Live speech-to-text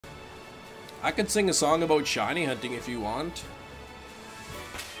I could sing a song about shiny hunting if you want.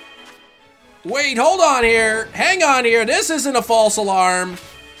 Wait, hold on here. Hang on here. This isn't a false alarm.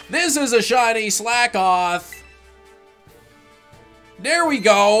 This is a shiny Slakoth. There we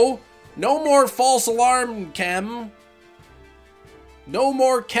go. No more false alarm chem. No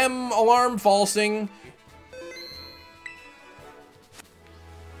more chem alarm falsing.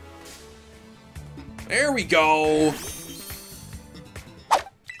 There we go.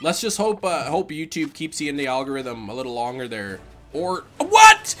 Let's just hope YouTube keeps you in the algorithm a little longer there. Or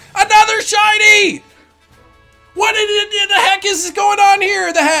what? Another shiny! What in the heck is going on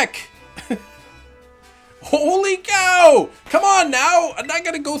here? The heck? Holy cow! Come on now! I'm not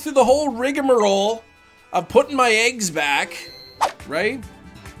gonna go through the whole rigmarole of putting my eggs back, right?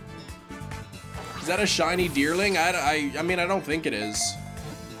 Is that a shiny deerling? I mean, I don't think it is.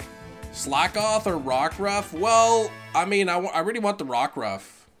 Slakoth or Rockruff? Well, I mean, I really want the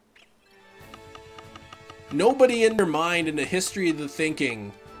Rockruff. Nobody in their mind in the history of the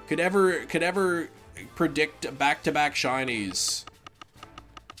thinking could ever predict back-to-back shinies.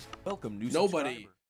 Welcome, new Nobody. subscriber.